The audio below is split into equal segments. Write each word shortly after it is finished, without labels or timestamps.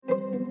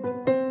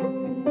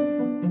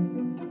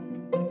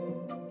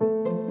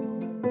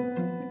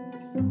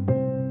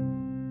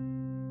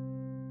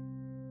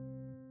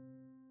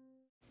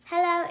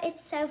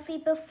it's Sophie.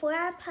 Before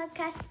our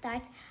podcast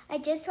starts, I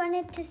just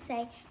wanted to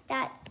say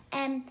that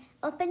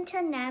up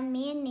until now,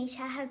 me and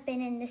Nisha have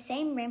been in the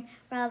same room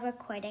while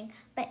recording,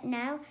 but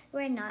now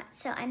we're not.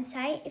 So I'm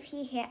sorry if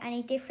you hear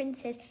any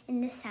differences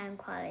in the sound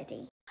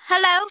quality.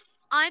 Hello,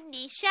 I'm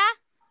Nisha.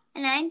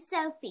 And I'm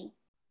Sophie.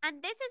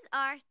 And this is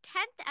our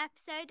 10th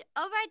episode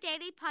of our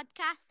daily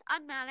podcast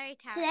on Mallory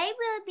Towers. Today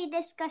we'll be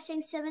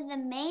discussing some of the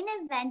main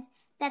events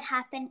that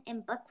happened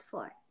in Book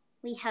 4.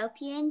 We hope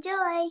you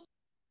enjoy.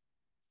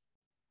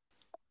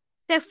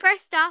 So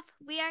first off,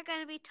 we are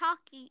going to be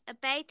talking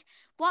about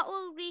what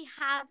will we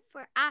have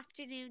for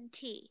afternoon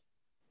tea.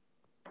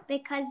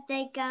 Because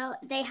they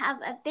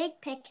have a big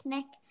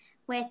picnic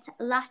with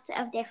lots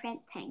of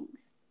different things.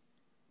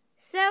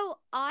 So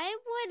I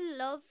would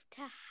love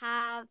to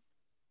have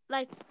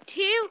like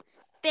 2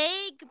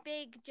 big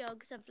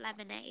jugs of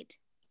lemonade.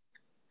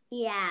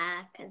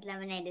 Yeah, because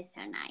lemonade is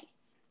so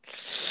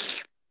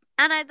nice.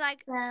 And I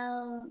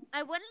wouldn't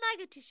like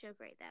it too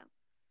sugary though.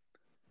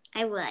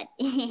 I would.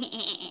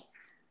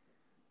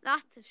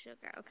 Lots of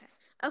sugar.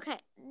 Okay.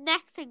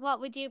 Next thing,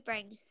 what would you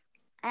bring?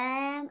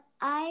 I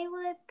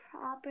would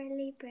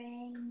probably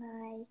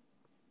bring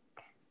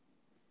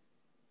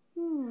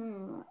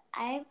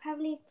I'd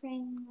probably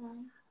bring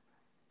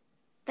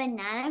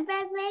banana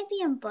bread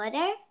maybe and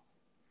butter.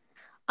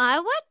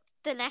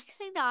 The next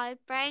thing that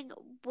I'd bring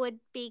would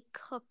be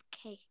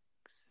cupcakes.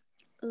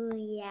 Ooh,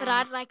 yeah. But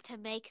I'd like to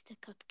make the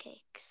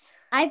cupcakes.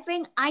 I'd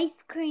bring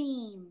ice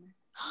cream.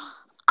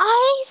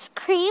 Ice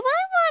cream?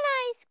 I want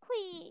ice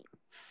cream.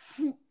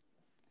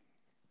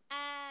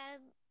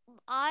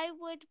 I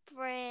would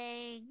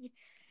bring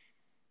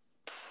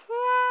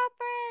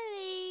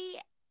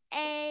probably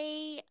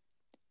a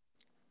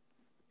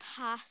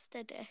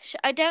pasta dish.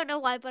 I don't know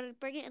why, but I'd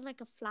bring it in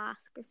like a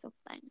flask or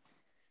something.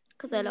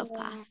 Because I love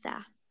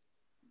pasta.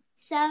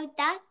 So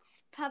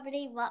that's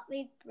probably what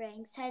we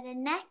bring. So the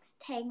next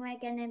thing we're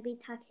going to be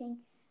talking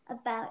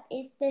about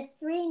is the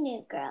 3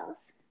 new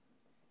girls.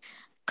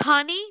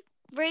 Connie,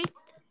 Ruth,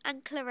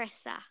 and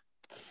Clarissa.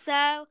 So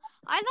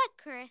I like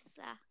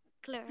Clarissa.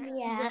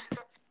 Yeah.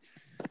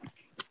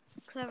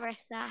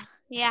 Clarissa.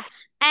 Yeah.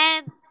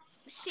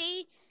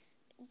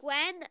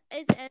 Gwen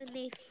is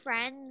only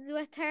friends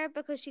with her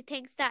because she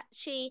thinks that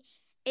she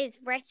is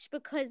rich,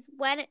 because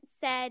when it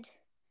said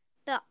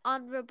the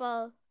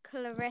Honourable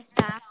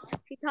Clarissa,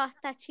 she thought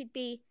that she'd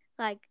be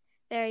like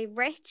very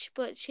rich,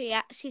 but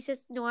she's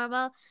just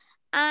normal,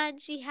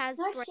 and she has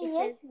braces. She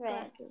is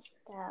rich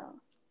though.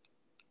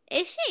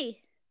 Is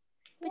she?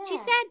 Yeah.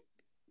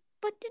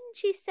 But didn't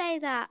she say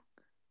that?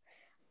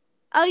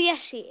 Oh yeah,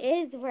 she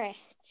is rich.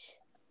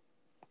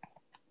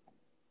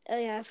 Oh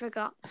yeah, I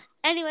forgot.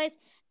 Anyways,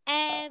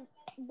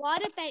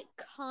 what about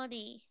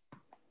Connie?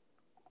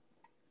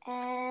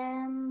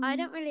 I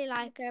don't really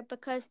like her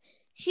because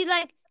she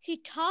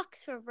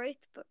talks for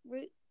Ruth, but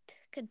Ruth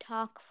can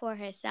talk for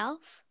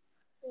herself.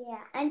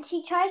 Yeah, and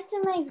she tries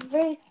to make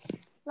Ruth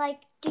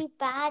do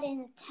bad in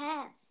the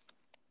test.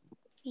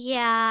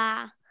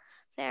 Yeah,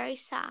 very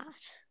sad.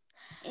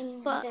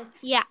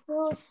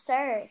 School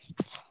cert.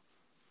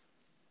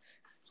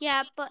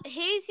 Yeah, but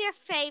who's your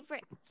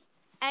favourite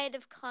out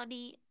of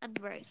Connie and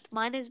Ruth?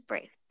 Mine is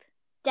Ruth.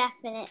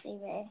 Definitely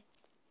Ruth.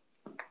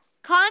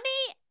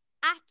 Connie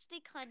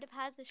actually kind of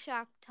has a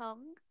sharp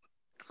tongue.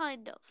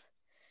 Kind of.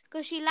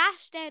 Because she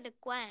lashed out at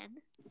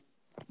Gwen.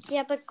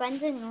 Yeah, but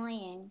Gwen's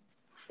annoying.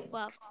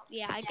 Well,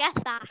 yeah, I guess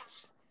that.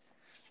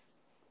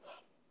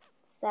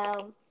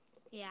 So.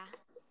 Yeah.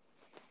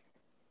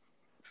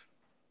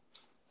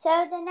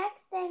 So the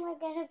next thing we're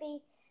going to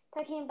be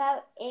talking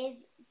about is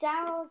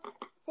Daryl's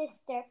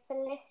sister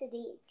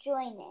Felicity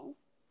joining.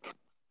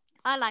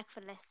 I like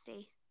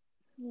Felicity.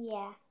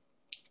 Yeah.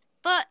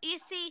 But you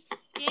see,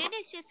 June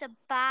is just a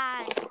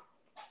bad.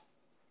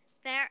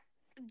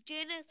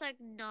 June is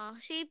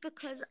naughty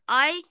because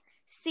I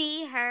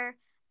see her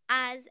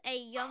as a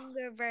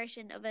younger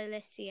version of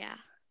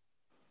Alicia.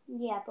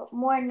 Yeah, but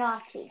more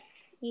naughty.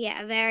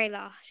 Yeah, very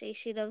naughty.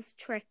 She loves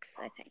tricks,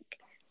 I think.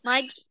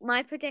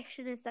 My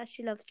prediction is that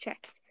she loves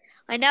tricks.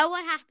 I know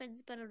what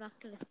happens, but I'm not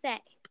going to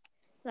say.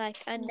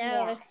 I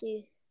know if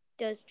she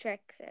does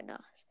tricks or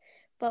not.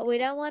 But we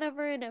don't want to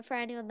ruin it for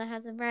anyone that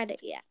hasn't read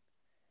it yet.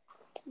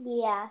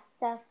 Yeah,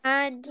 so.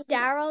 And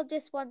Daryl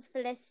just wants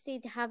Felicity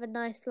to have a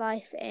nice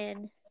life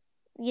in,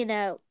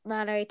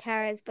 Mallory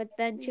Towers, but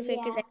then she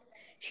figures out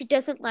she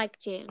doesn't like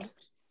June.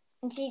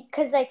 And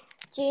because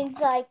June's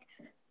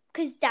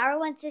because Daryl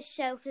wants to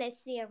show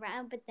Felicity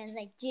around, but then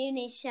June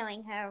is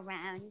showing her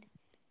around.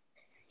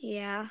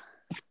 Yeah,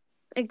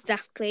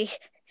 exactly.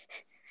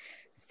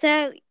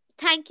 So,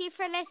 thank you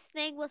for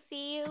listening. We'll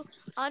see you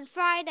on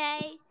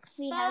Friday.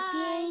 We hope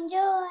you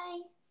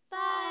enjoy.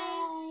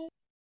 Bye.